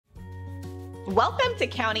Welcome to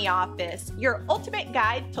County Office, your ultimate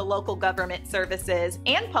guide to local government services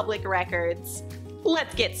and public records.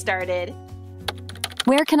 Let's get started.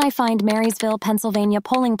 Where can I find Marysville, Pennsylvania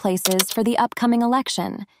polling places for the upcoming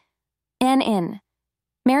election? In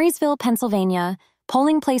Marysville, Pennsylvania,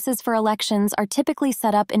 polling places for elections are typically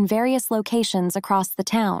set up in various locations across the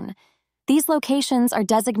town. These locations are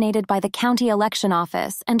designated by the county election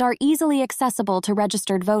office and are easily accessible to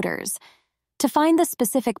registered voters. To find the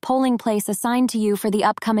specific polling place assigned to you for the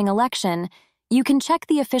upcoming election, you can check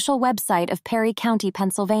the official website of Perry County,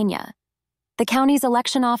 Pennsylvania. The county's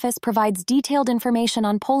election office provides detailed information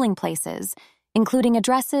on polling places, including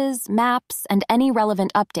addresses, maps, and any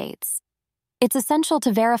relevant updates. It's essential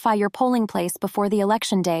to verify your polling place before the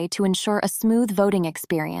election day to ensure a smooth voting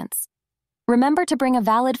experience. Remember to bring a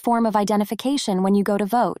valid form of identification when you go to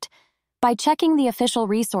vote. By checking the official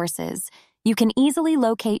resources, you can easily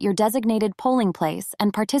locate your designated polling place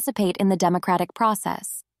and participate in the democratic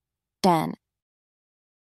process. To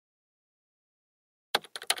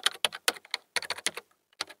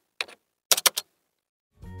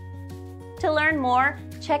learn more,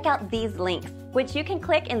 check out these links, which you can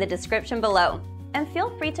click in the description below. And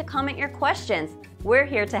feel free to comment your questions. We're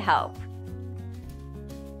here to help.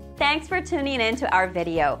 Thanks for tuning in to our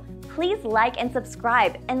video. Please like and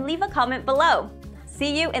subscribe and leave a comment below.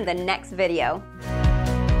 See you in the next video.